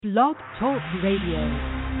Blog Talk Radio.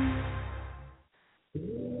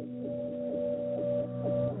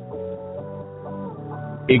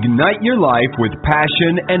 Ignite your life with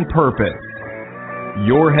passion and purpose.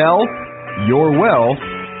 Your health, your wealth,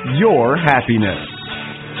 your happiness.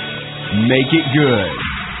 Make it good.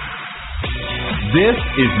 This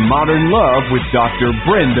is Modern Love with Dr.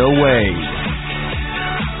 Brenda Wade.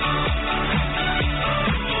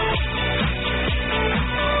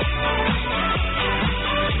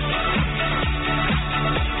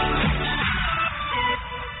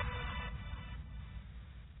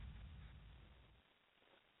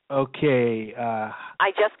 Okay.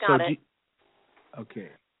 I just got it. Okay.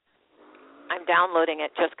 I'm downloading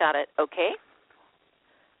it. Just got it. Okay.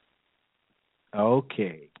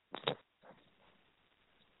 Okay.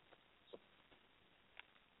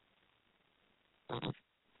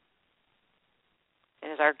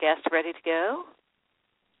 Is our guest ready to go?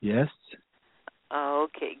 Yes.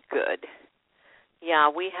 Okay, good. Yeah,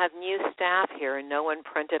 we have new staff here, and no one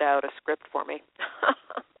printed out a script for me.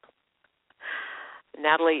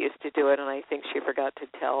 Natalie used to do it, and I think she forgot to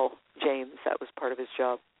tell James that was part of his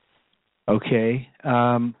job. Okay.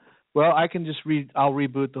 Well, I can just I'll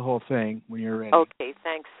reboot the whole thing when you're ready. Okay,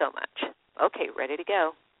 thanks so much. Okay, ready to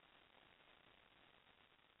go.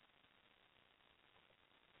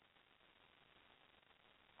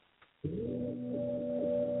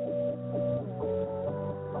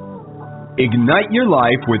 Ignite your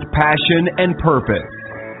life with passion and purpose.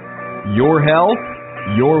 Your health,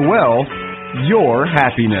 your wealth, your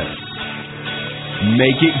happiness.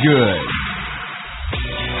 Make it good.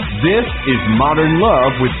 This is Modern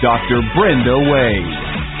Love with Dr. Brenda Wade.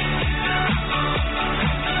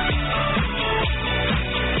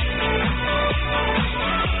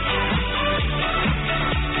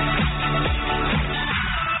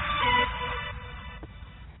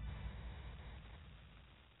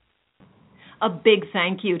 A big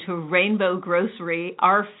thank you to Rainbow Grocery,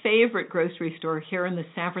 our favorite grocery store here in the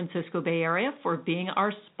San Francisco Bay Area, for being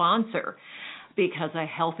our sponsor, because a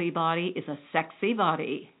healthy body is a sexy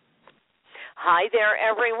body. Hi there,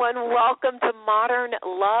 everyone. Welcome to Modern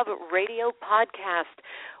Love Radio Podcast.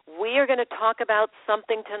 We are going to talk about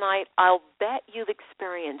something tonight I'll bet you've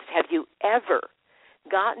experienced. Have you ever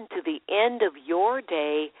gotten to the end of your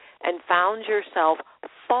day and found yourself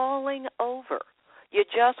falling over? You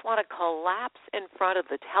just want to collapse in front of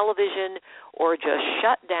the television or just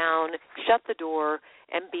shut down, shut the door,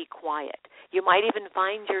 and be quiet. You might even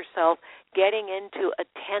find yourself getting into a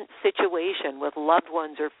tense situation with loved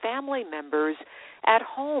ones or family members at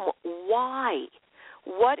home. Why?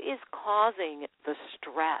 What is causing the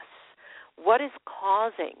stress? What is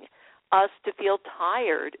causing us to feel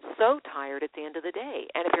tired, so tired at the end of the day?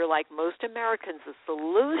 And if you're like most Americans, the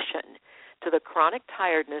solution to the chronic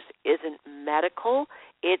tiredness isn't medical,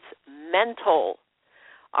 it's mental.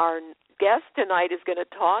 Our guest tonight is going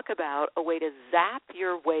to talk about a way to zap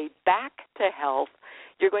your way back to health.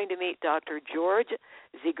 You're going to meet Dr. George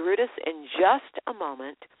Zgourides in just a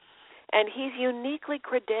moment, and he's uniquely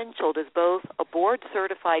credentialed as both a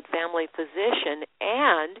board-certified family physician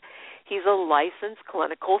and he's a licensed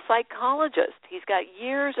clinical psychologist. He's got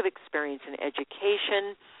years of experience in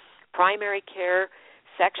education, primary care,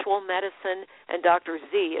 sexual medicine, and Dr.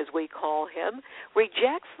 Z, as we call him,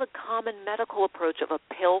 rejects the common medical approach of a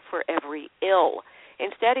pill for every ill.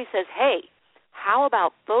 Instead, he says, hey, how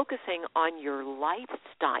about focusing on your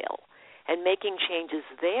lifestyle and making changes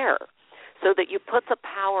there so that you put the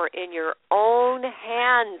power in your own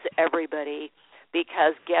hands, everybody,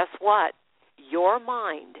 because guess what? Your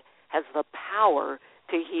mind has the power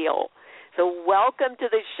to heal. So welcome to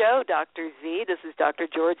the show, Dr. Z. This is Dr.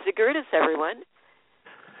 George Zgourides, everyone.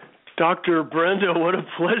 Dr. Brenda, what a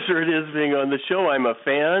pleasure it is being on the show. I'm a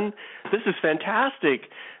fan. This is fantastic,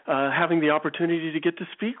 having the opportunity to get to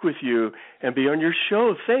speak with you and be on your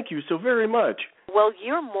show. Thank you so very much. Well,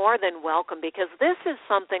 you're more than welcome, because this is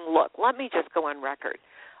something, look, let me just go on record.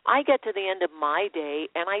 I get to the end of my day,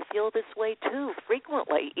 and I feel this way, too,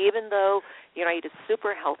 frequently, even though, I eat a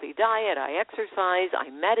super healthy diet, I exercise, I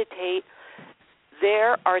meditate.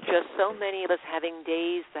 There are just so many of us having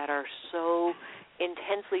days that are so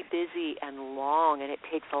intensely busy and long, and it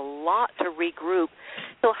takes a lot to regroup.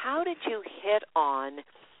 So how did you hit on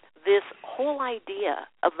this whole idea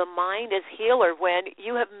of the mind as healer when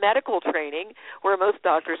you have medical training where most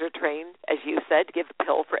doctors are trained, as you said, to give the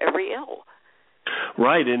pill for every ill?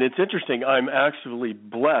 Right, and it's interesting. I'm actually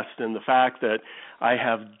blessed in the fact that I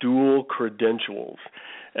have dual credentials.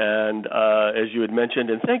 And as you had mentioned,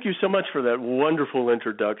 and thank you so much for that wonderful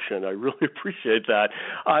introduction. I really appreciate that.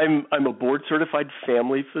 I'm a board-certified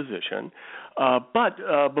family physician. But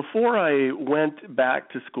before I went back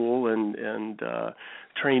to school and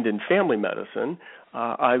trained in family medicine,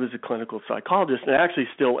 I was a clinical psychologist, and I actually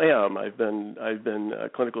still am. I've been a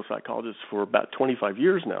clinical psychologist for about 25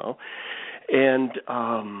 years now, and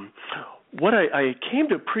what I came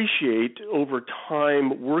to appreciate over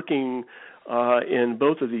time working in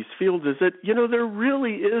both of these fields is that there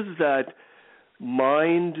really is that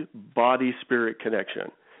mind, body, spirit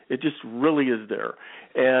connection. It just really is there,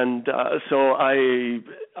 and so I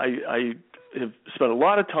have spent a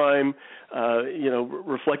lot of time,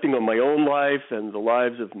 reflecting on my own life and the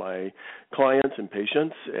lives of my clients and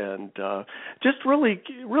patients, and just really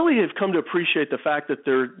have come to appreciate the fact that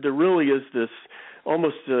there really is this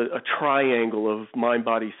almost a triangle of mind,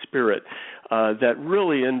 body, spirit that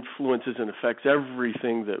really influences and affects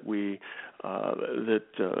everything that we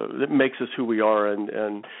that makes us who we are, and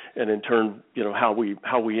in turn, how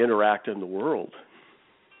we interact in the world.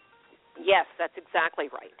 Yes, that's exactly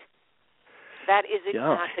right. That is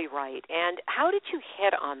exactly right. And how did you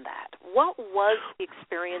hit on that? What was the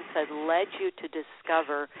experience that led you to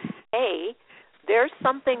discover, hey, there's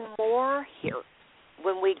something more here?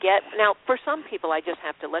 When we get, now for some people, let's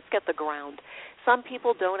get the ground. Some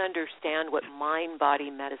people don't understand what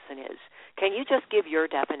mind-body medicine is. Can you just give your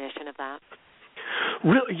definition of that?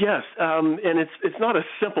 Yes, and it's not a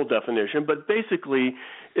simple definition, but basically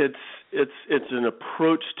it's an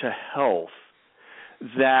approach to health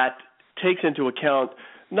that takes into account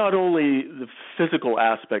not only the physical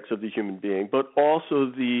aspects of the human being, but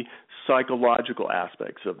also the psychological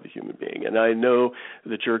aspects of the human being. And I know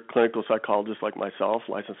that you're a clinical psychologist like myself,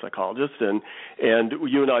 licensed psychologist, and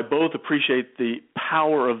you and I both appreciate the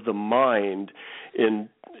power of the mind in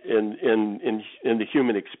the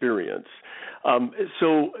human experience.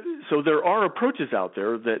 So there are approaches out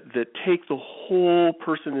there that take the whole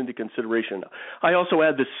person into consideration. I also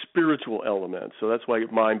add the spiritual element, so that's why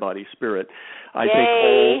mind, body, spirit. I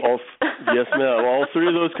think all yes, ma'am, all three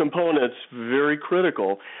of those components very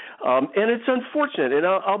critical. And it's unfortunate, and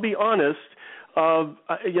I'll be honest.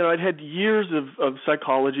 I'd had years of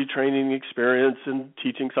psychology training experience and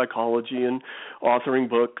teaching psychology and authoring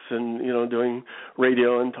books and doing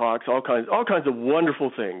radio and talks, all kinds of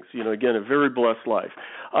wonderful things. Again, a very blessed life.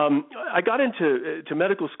 I got into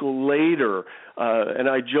medical school later, and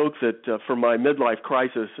I joke that for my midlife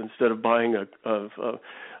crisis, instead of buying a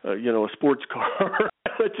sports car, I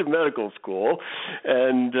went to medical school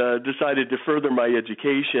and decided to further my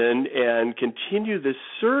education and continue this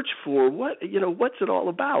search for what's it all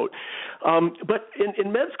about. But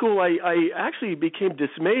in med school, I actually became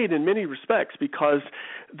dismayed in many respects because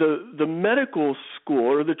the medical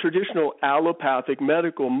school, or the traditional allopathic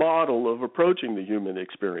medical model of approaching the human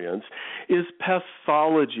experience, is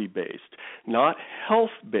pathology-based, not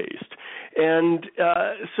health-based. And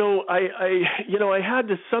so I had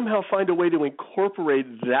to somehow find a way to incorporate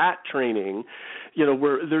that training,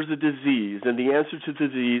 where there's a disease, and the answer to the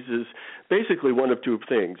disease is basically one of two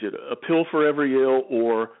things: a pill for every ill,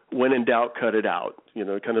 or when in doubt, cut it out.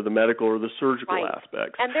 Kind of the medical or the surgical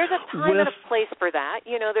aspects. And there's a time and a place for that.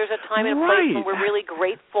 There's a time and a place when we're really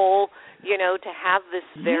grateful, to have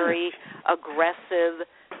this very aggressive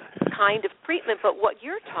kind of treatment. But what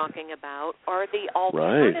you're talking about are the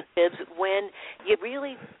alternatives when you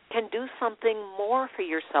really can do something more for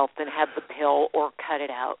yourself than have the pill or cut it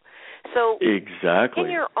out. So exactly.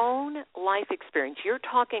 In your own life experience, you're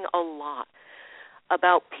talking a lot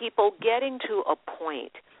about people getting to a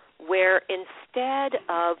point where instead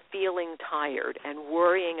of feeling tired and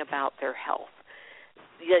worrying about their health,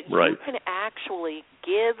 you can actually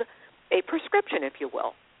give a prescription, if you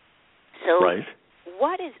will. So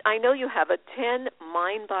I know you have a 10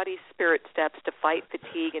 mind, body, spirit steps to fight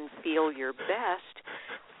fatigue and feel your best.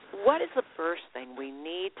 What is the first thing we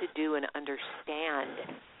need to do and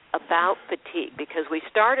understand about fatigue? Because we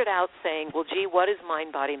started out saying, well, gee, what is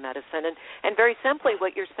mind, body medicine? And very simply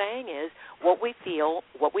what you're saying is what we feel,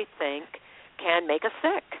 what we think can make us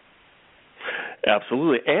sick.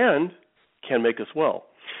 Absolutely, and can make us well.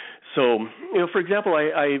 So, for example,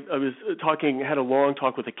 I was had a long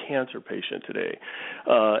talk with a cancer patient today,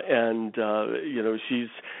 and she's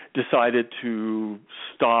decided to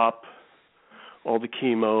stop all the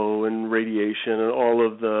chemo and radiation and all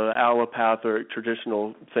of the allopathic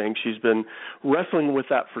traditional things. She's been wrestling with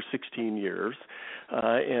that for 16 years,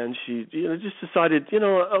 and she just decided,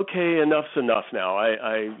 okay, enough's enough now.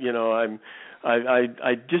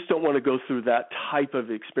 I just don't want to go through that type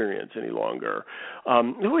of experience any longer.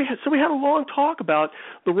 So we had a long talk about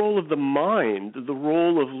the role of the mind, the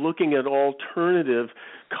role of looking at alternative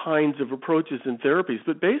kinds of approaches and therapies.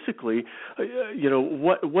 But basically,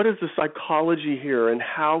 what is the psychology here, and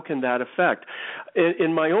how can that affect?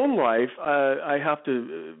 In my own life, I have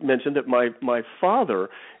to mention that my father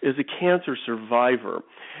is a cancer survivor,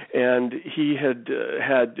 and he had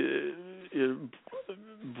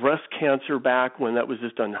breast cancer back when that was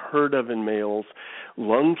just unheard of in males,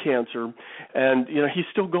 lung cancer, and he's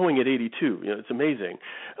still going at 82. It's amazing.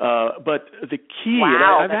 But the key,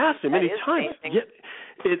 wow, and I've asked him many times.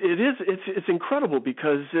 It's incredible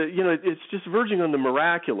because it's just verging on the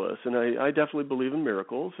miraculous, and I definitely believe in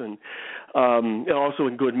miracles, and also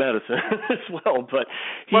in good medicine as well. But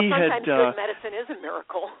sometimes good medicine is a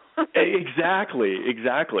miracle. Exactly.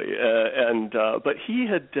 But he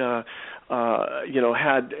had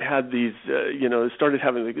had these started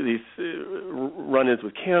having these run-ins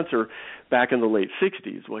with cancer back in the late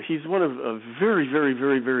 60s. Well, he's one of a very, very,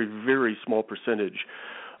 very, very, very small percentage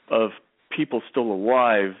of people still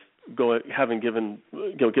alive given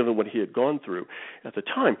what he had gone through at the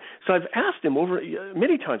time. So I've asked him over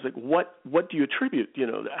many times, like, what do you attribute,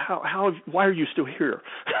 why are you still here?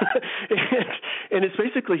 and it's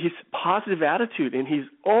basically his positive attitude, and he's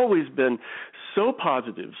always been so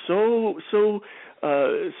positive, so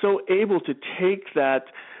able to take that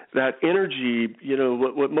energy,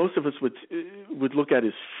 what most of us would look at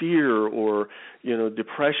as fear or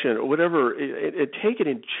depression or whatever, it take it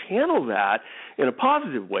and channel that in a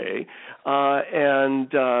positive way, and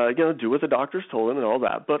do what the doctors told him and all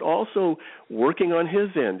that, but also working on his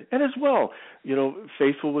end, and as well,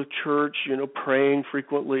 faithful with church, praying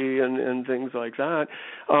frequently and things like that.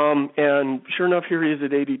 And sure enough, here he is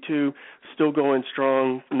at 82, still going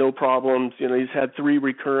strong, no problems. He's had 3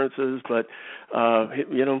 recurrences, but no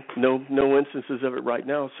instances of it right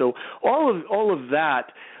now. So all of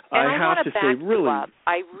that, and I have to say, really,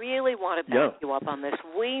 I really want to back you up on this.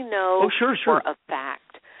 We know sure. for a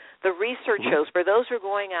fact, the research shows, for those who are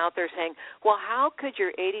going out there saying, well, how could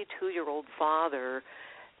your 82-year-old father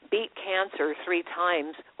beat cancer 3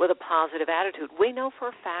 times with a positive attitude? We know for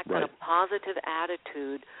a fact that a positive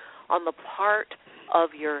attitude on the part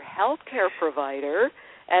of your healthcare provider,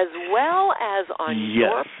 as well as on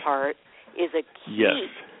your part, is a key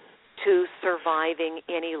to surviving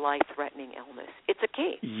any life-threatening illness. It's a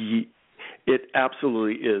key. It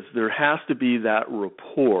absolutely is. There has to be that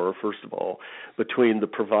rapport, first of all, between the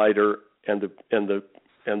provider and the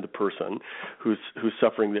person who's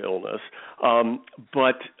suffering the illness.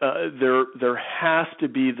 But there has to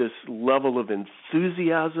be this level of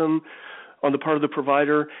enthusiasm on the part of the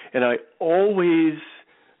provider, and I always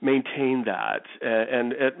maintain that.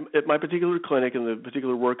 And at my particular clinic and the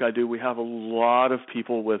particular work I do, we have a lot of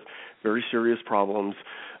people with very serious problems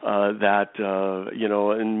that,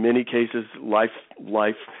 in many cases,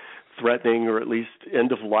 life-threatening or at least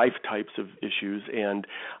end-of-life types of issues. And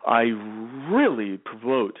I really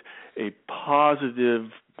promote a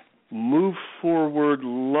positive, move forward,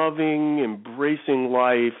 loving, embracing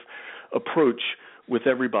life approach with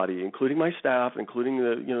everybody, including my staff, including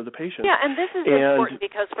the patient. Yeah, and this is important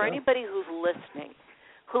because for anybody who's listening,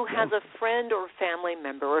 who has a friend or family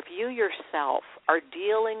member, or if you yourself are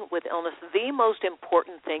dealing with illness, the most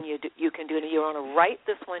important thing you can do, and you want to write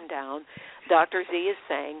this one down, Dr. Z is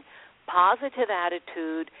saying, positive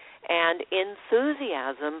attitude and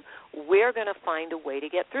enthusiasm, we're going to find a way to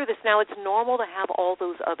get through this. Now, it's normal to have all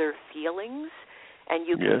those other feelings, and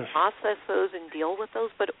you can process those and deal with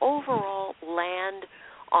those, but overall land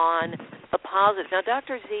on the positive. Now,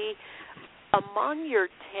 Dr. Z, among your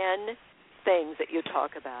 10 things that you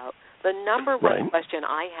talk about, the number one question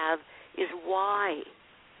I have is why?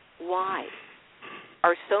 Why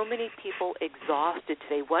are so many people exhausted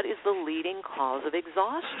today? What is the leading cause of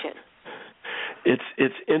exhaustion?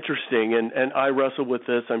 It's interesting, and I wrestle with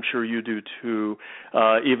this. I'm sure you do too,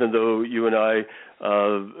 even though you and I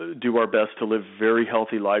do our best to live very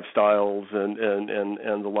healthy lifestyles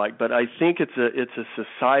and the like. But I think it's a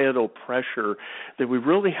societal pressure that we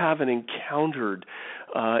really haven't encountered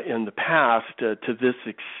in the past to this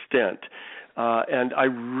extent. And I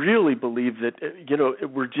really believe that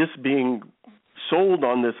we're just being sold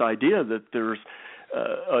on this idea that there's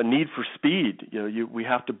a need for speed. We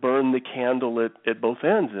have to burn the candle at both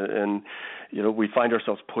ends, and we find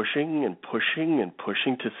ourselves pushing and pushing and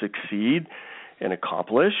pushing to succeed and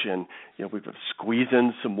accomplish, and we squeeze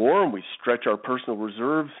in some more, and we stretch our personal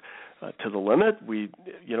reserves to the limit. We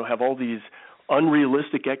have all these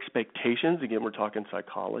unrealistic expectations. Again, we're talking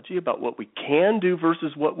psychology about what we can do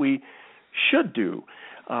versus what we should do.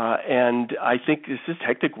 And I think this is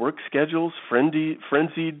hectic work schedules,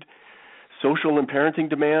 frenzied social and parenting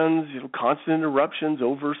demands, constant interruptions,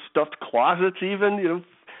 overstuffed closets even,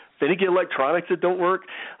 finicky electronics that don't work.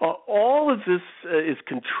 All of this is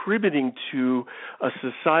contributing to a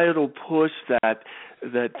societal push that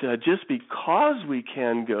just because we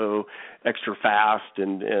can go extra fast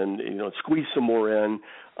and squeeze some more in,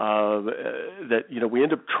 that we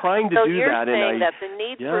end up trying to do that. So you're saying that the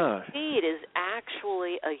need for speed is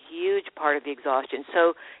actually a huge part of the exhaustion.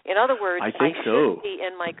 So, in other words, I shouldn't be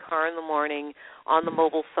in my car in the morning on the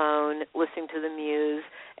mobile phone listening to the Muse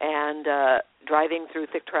and driving through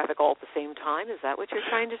thick traffic all at the same time. Is that what you're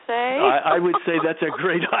trying to say? I would say that's a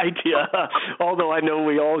great idea, although I know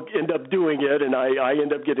we all end up doing it, and I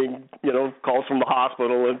end up getting calls from the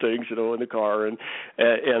hospital and things in the car and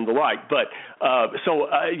the like. But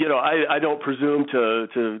I don't presume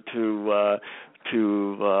to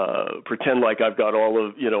pretend like I've got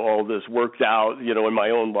all this worked out in my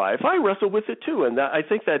own life. I wrestle with it too, and I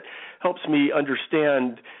think that helps me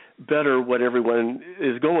understand better what everyone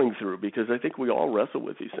is going through, because I think we all wrestle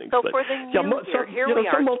with these things. So but, for the new here we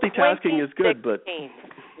are. Some multitasking is good, but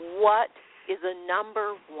what is the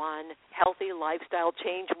number one healthy lifestyle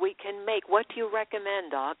change we can make? What do you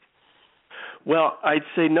recommend, Doc? Well, I'd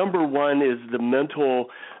say number one is the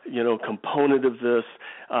mental, component of this,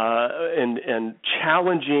 and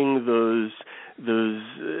challenging those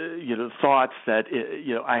thoughts that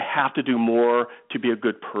I have to do more to be a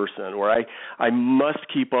good person, or I must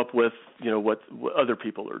keep up with what other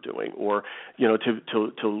people are doing, or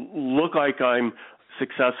to look like I'm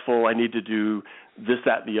successful, I need to do this,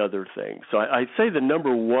 that, and the other thing. So I'd say the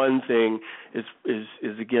number one thing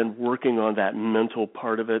is again working on that mental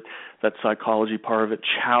part of it, that psychology part of it,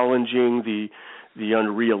 challenging the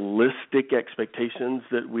unrealistic expectations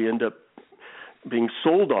that we end up being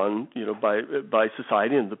sold on, by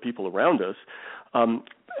society and the people around us.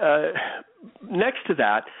 Next to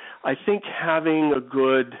that, I think having a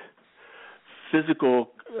good physical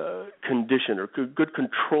condition or good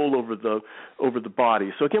control over the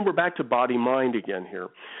body. So again, we're back to body-mind again here.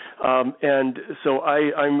 And so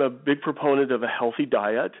I'm a big proponent of a healthy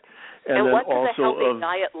diet. And what then does a healthy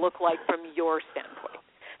diet look like from your standpoint?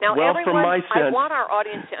 Now, everyone, I want our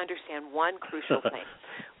audience to understand one crucial thing.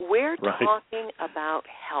 We're talking about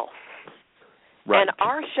health. Right. And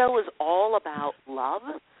our show is all about love.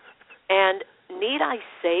 And need I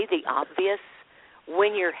say the obvious?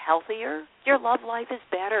 When you're healthier, your love life is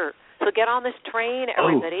better. So get on this train,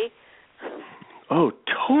 everybody. Oh,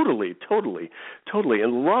 totally.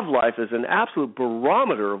 And love life is an absolute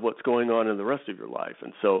barometer of what's going on in the rest of your life.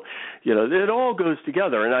 And so, it all goes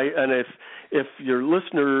together. And if your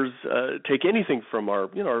listeners take anything from our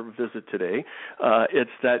visit today,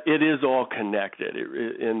 it's that it is all connected,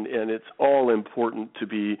 and it's all important to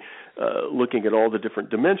be looking at all the different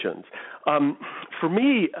dimensions. For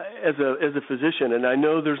me, as a physician, and I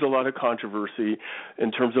know there's a lot of controversy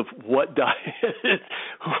in terms of what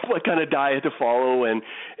kind of diet to follow, and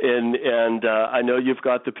I know you've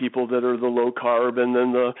got the people that are the low carb and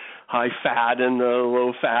then the high fat and the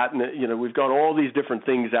low fat, and we've got all these different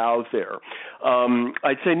things out there.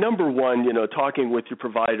 I'd say number one, talking with your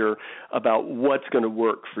provider about what's going to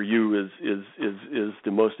work for you is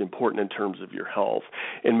the most important in terms of your health,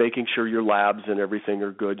 and making sure your labs and everything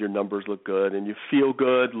are good, your numbers look good, and you feel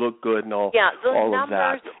good, look good, and all of that. Yeah, those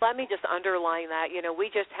numbers, let me just underline that. We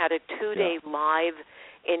just had a 2-day live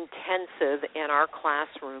intensive in our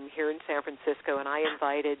classroom here in San Francisco, and I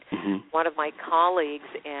invited one of my colleagues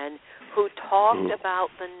in who talked about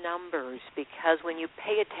the numbers, because when you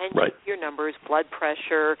pay attention to your numbers, blood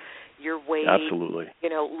pressure, your weight, absolutely,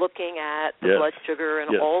 looking at the blood sugar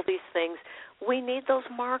and all these things, we need those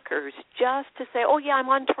markers just to say, oh, yeah, I'm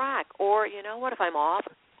on track, or, what, if I'm off,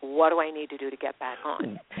 what do I need to do to get back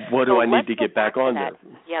on? What do I need to get back on there?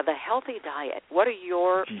 Yeah, the healthy diet. What are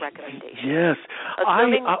your recommendations? Yes.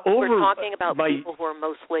 Assuming we're talking about people who are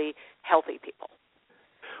mostly healthy people.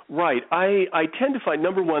 Right. I tend to find,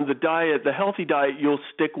 number one, the healthy diet you'll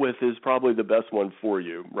stick with is probably the best one for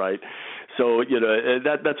you, right? So,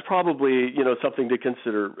 that's probably, something to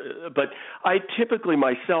consider. But I typically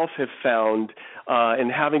myself have found,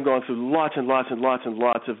 and having gone through lots and lots and lots and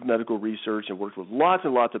lots of medical research and worked with lots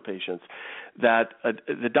and lots of patients, that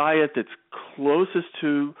the diet that's closest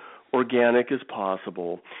to organic as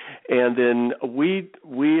possible, and then we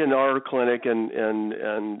in our clinic and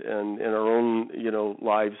in our own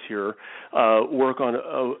lives here work on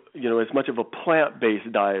as much of a plant-based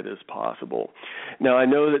diet as possible. Now I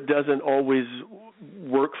know that doesn't always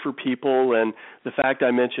work for people. And the fact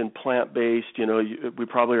I mentioned plant-based, we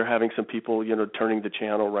probably are having some people, turning the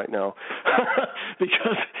channel right now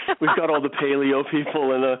because we've got all the paleo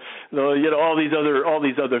people and all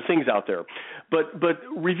these other things out there. But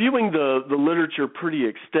reviewing the literature pretty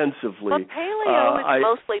extensively. Well, paleo is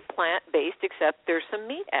mostly plant-based, except there's some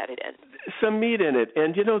meat added in. Some meat in it,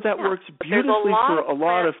 and that works beautifully for a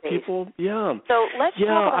lot of people. Yeah. So let's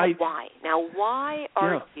talk about why. Now, why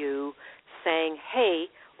are you saying, hey,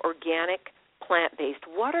 organic, plant-based?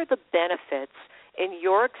 What are the benefits in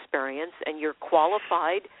your experience, and you're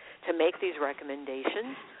qualified to make these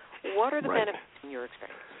recommendations? What are the benefits in your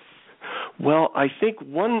experience? Well, I think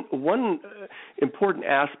one important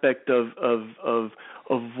aspect of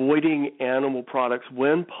avoiding animal products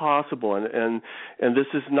when possible, and this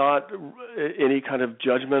is not any kind of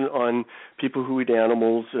judgment on people who eat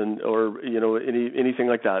animals or anything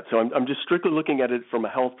like that. So I'm just strictly looking at it from a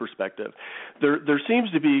health perspective. There seems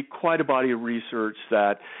to be quite a body of research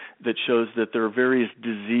that shows that there are various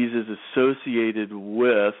diseases associated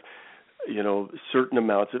with certain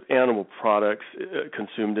amounts of animal products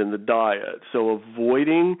consumed in the diet. So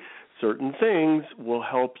avoiding certain things will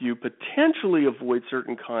help you potentially avoid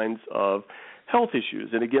certain kinds of health issues.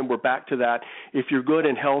 And again, we're back to that. If you're good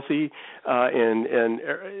and healthy, and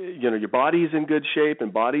your body's in good shape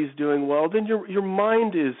and body's doing well, then your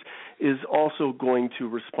mind is also going to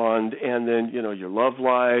respond, and then your love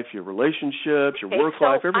life, your relationships, your work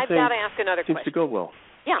life, everything I've got to ask another seems question. to go well.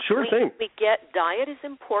 Yeah, sure thing. We get diet is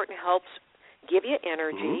important, helps give you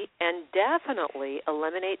energy, and definitely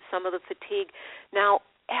eliminate some of the fatigue. Now,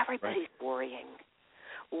 everybody's worrying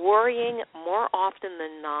more often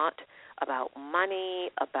than not about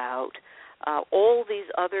money, about all these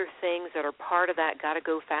other things that are part of that, got to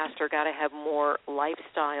go faster, got to have more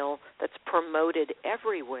lifestyle that's promoted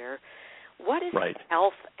everywhere. What is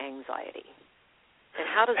health anxiety? And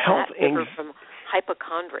how does that differ from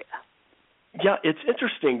hypochondria? Yeah, it's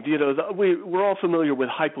interesting. We're all familiar with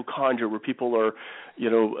hypochondria, where people are,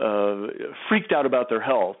 freaked out about their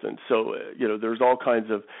health, and so there's all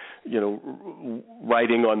kinds of,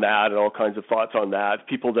 writing on that and all kinds of thoughts on that.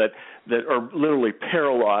 People that are literally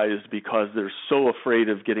paralyzed because they're so afraid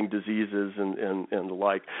of getting diseases and the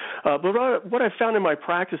like. But what I found in my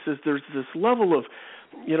practice is there's this level of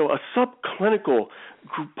a subclinical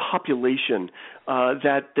group population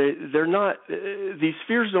that they're not. These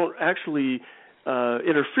fears don't actually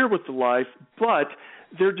interfere with the life, but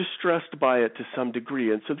they're distressed by it to some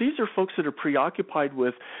degree. And so these are folks that are preoccupied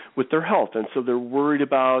with their health, and so they're worried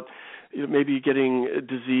about maybe getting a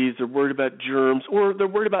disease, they're worried about germs, or they're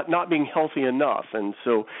worried about not being healthy enough. And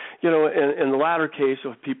so, in the latter case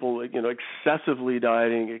of people, excessively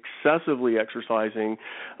dieting, excessively exercising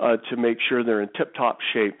to make sure they're in tip-top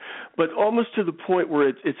shape, but almost to the point where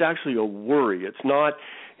it's actually a worry. It's not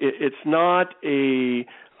an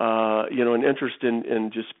interest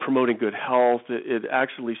in just promoting good health. It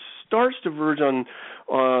actually starts to verge on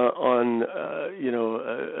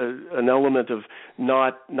an element of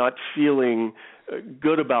not feeling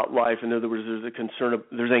good about life. In other words, there's a concern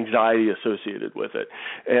there's anxiety associated with it.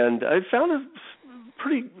 And I found a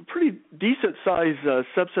pretty decent sized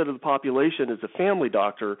subset of the population as a family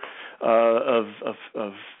doctor of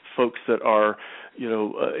folks that are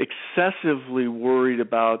excessively worried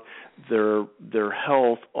about their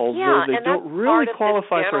health, although they don't really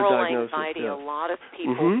qualify for a diagnosis. Anxiety, a lot of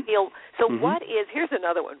people feel. So here's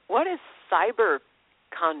another one. What is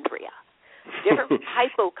cyberchondria? Different from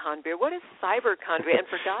hypochondria. What is cyberchondria? And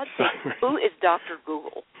for God's sake, who is Dr.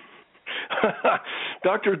 Google?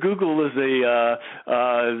 Dr. Google is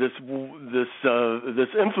this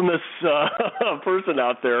infamous person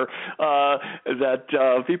out there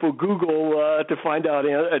that people Google to find out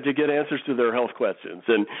to get answers to their health questions,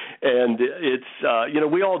 and it's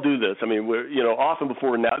we all do this. I mean, we're often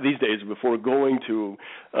these days before going to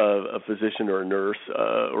a physician or a nurse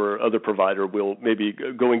or other provider, we'll maybe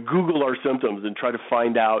go and Google our symptoms and try to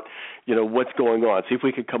find out what's going on, see if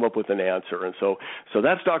we can come up with an answer. And so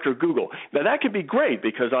that's Dr. Google. Now that can be great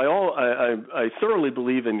because I thoroughly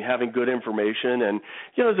believe in having good information, and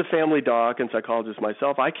as a family doc and psychologist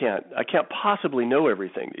myself, I can't possibly know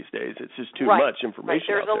everything these days. It's just too much information.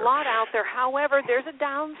 There's out there. a lot out there. However, there's a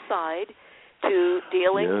downside to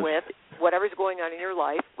dealing with whatever's going on in your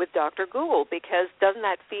life with Dr. Google, because doesn't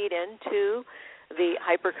that feed into the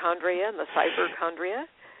hypochondria and the cyberchondria?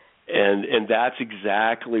 And that's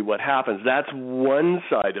exactly what happens. That's one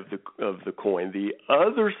side of the coin. The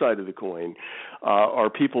other side of the coin are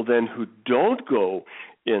people then who don't go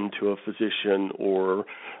into a physician or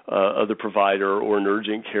other provider or an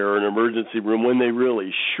urgent care, an emergency room when they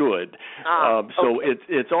really should. So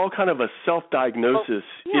it's all kind of a self-diagnosis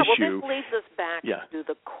issue. Well, this leads us back to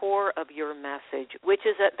the core of your message, which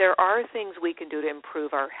is that there are things we can do to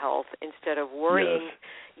improve our health instead of worrying,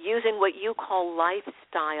 using what you call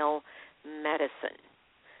lifestyle medicine.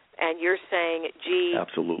 And you're saying,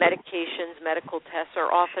 medications, medical tests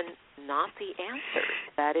are often not the answer,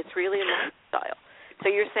 that it's really a lifestyle. So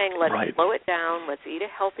you're saying let's slow it down, let's eat a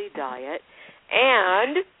healthy diet,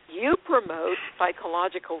 and you promote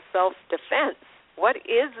psychological self-defense. What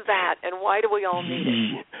is that, and why do we all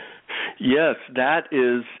need it? Yes, that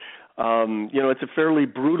is, it's a fairly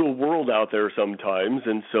brutal world out there sometimes,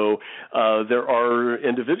 and so there are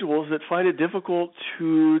individuals that find it difficult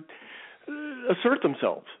to assert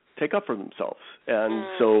themselves, take up for themselves. And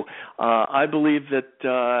so I believe that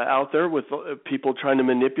out there with people trying to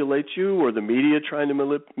manipulate you, or the media trying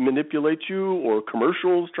to manipulate you, or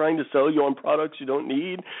commercials trying to sell you on products you don't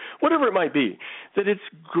need, whatever it might be, that it's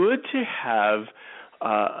good to have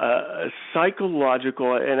a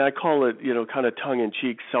psychological, and I call it, kind of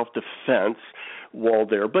tongue-in-cheek self-defense wall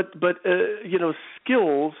there, but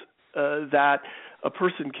skills that a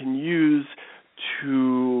person can use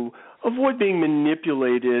to avoid being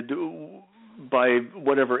manipulated by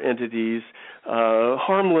whatever entities,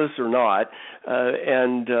 harmless or not,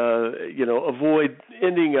 and avoid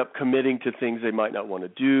ending up committing to things they might not want to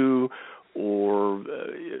do, or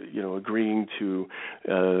agreeing to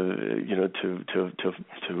a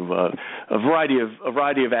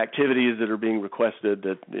variety of activities that are being requested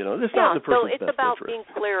that it's not in the person's best interest. So it's about being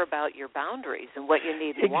clear about your boundaries and what you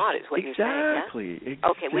need and want is what you're saying. Exactly.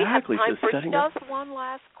 Okay, we have time for just one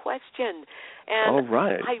last question, and all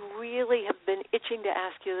right. I really have been itching to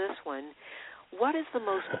ask you this one. What is the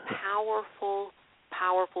most powerful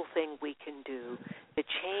thing we can do to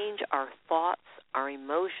change our thoughts, our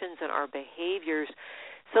emotions, and our behaviors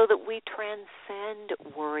so that we transcend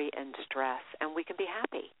worry and stress and we can be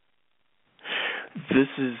happy? This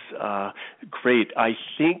is great. I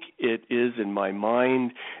think it is, in my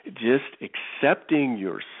mind, just accepting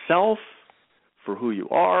yourself for who you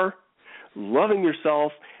are, loving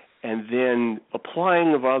yourself, and then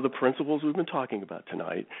applying of all the principles we've been talking about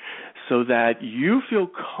tonight so that you feel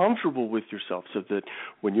comfortable with yourself, so that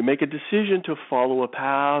when you make a decision to follow a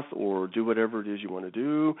path or do whatever it is you want to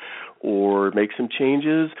do or make some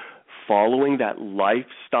changes, following that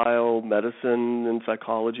lifestyle medicine and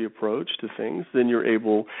psychology approach to things, then you're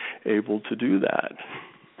able to do that.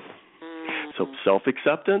 So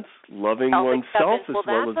self-acceptance, loving oneself as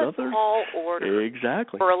well as others. That's a tall order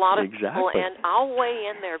for a lot of people, and I'll weigh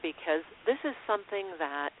in there because this is something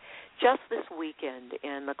that just this weekend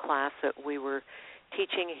in the class that we were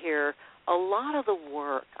teaching here, a lot of the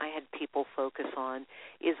work I had people focus on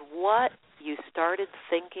is what you started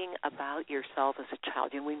thinking about yourself as a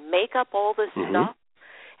child. And we make up all this stuff,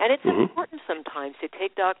 and it's important sometimes to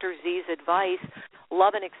take Dr. Z's advice,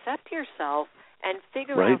 love and accept yourself, and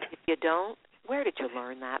figure out if you don't, where did you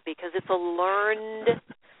learn that? Because it's a learned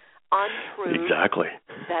untruth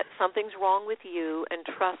that something's wrong with you, and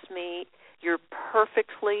trust me, you're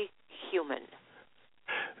perfectly human.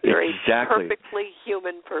 You're a perfectly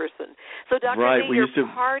human person. So, Dr. Z, your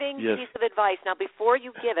parting piece of advice. Now, before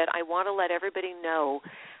you give it, I want to let everybody know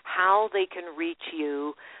how they can reach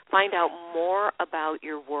you, find out more about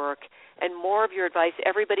your work, and more of your advice.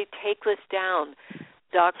 Everybody take this down.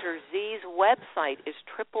 Dr. Z's website is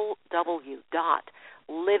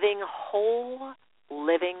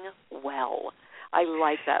www.livingwhole.livingwell. I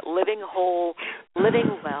like that. Living Whole,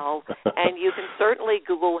 Living Well. And you can certainly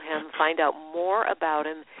Google him, find out more about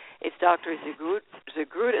him. It's Dr.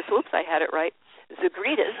 Zgourides. Oops, I had it right.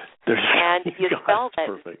 Zgourides. And you spell that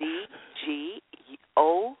Z-G-O-U-R-I-D-E-S.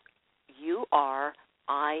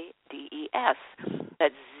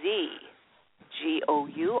 That's Zgourides,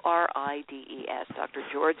 Dr.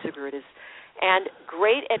 George Zgourides. And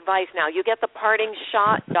great advice. Now, you get the parting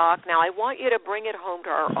shot, Doc. Now, I want you to bring it home to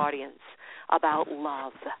our audience about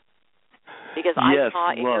love. Because I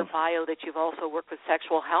saw in your bio that you've also worked with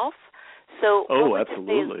sexual health. So what would you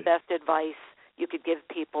say is the best advice you could give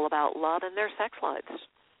people about love and their sex lives?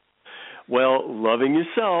 Well, loving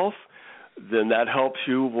yourself, then that helps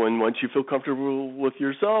you once you feel comfortable with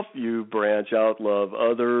yourself, you branch out, love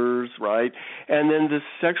others, right? And then the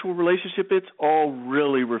sexual relationship, it's all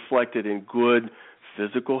really reflected in good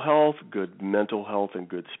physical health, good mental health, and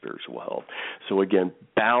good spiritual health. So again,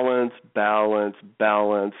 balance,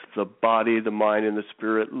 the body, the mind, and the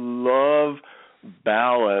spirit. Love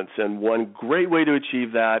balance. And one great way to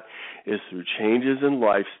achieve that is through changes in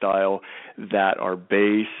lifestyle that are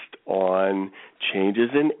based on changes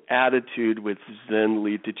in attitude, which then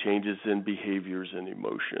lead to changes in behaviors and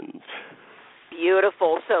emotions.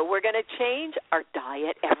 Beautiful. So we're going to change our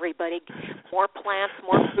diet, everybody. More plants,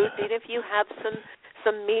 more fruits. Even if you have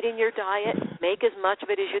some meat in your diet, make as much of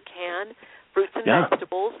it as you can, fruits and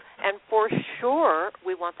vegetables. And for sure,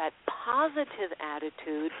 we want that positive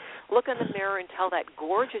attitude. Look in the mirror and tell that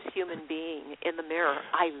gorgeous human being in the mirror,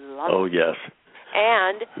 I love you. Oh, yes.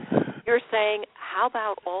 And you're saying, how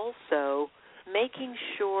about also making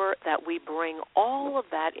sure that we bring all of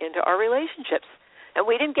that into our relationships? And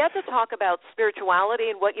we didn't get to talk about spirituality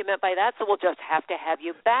and what you meant by that, so we'll just have to have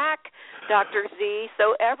you back, Dr. Z.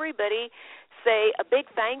 So everybody say a big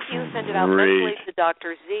thank you. Send it out mentally to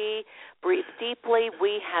Dr. Z. Breathe deeply.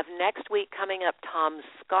 We have next week coming up Tom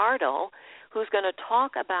Scardle, who's going to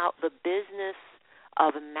talk about the business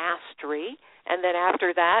of mastery. And then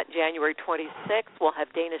after that, January 26th, we'll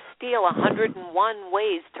have Dana Steele, 101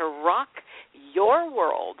 Ways to Rock Your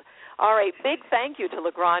World. All right, big thank you to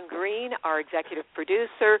LeGrand Green, our executive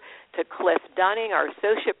producer, to Cliff Dunning, our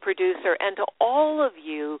associate producer, and to all of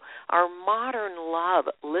you, our Modern Love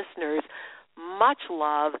listeners. Much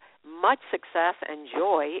love, much success, and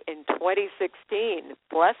joy in 2016.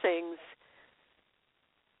 Blessings.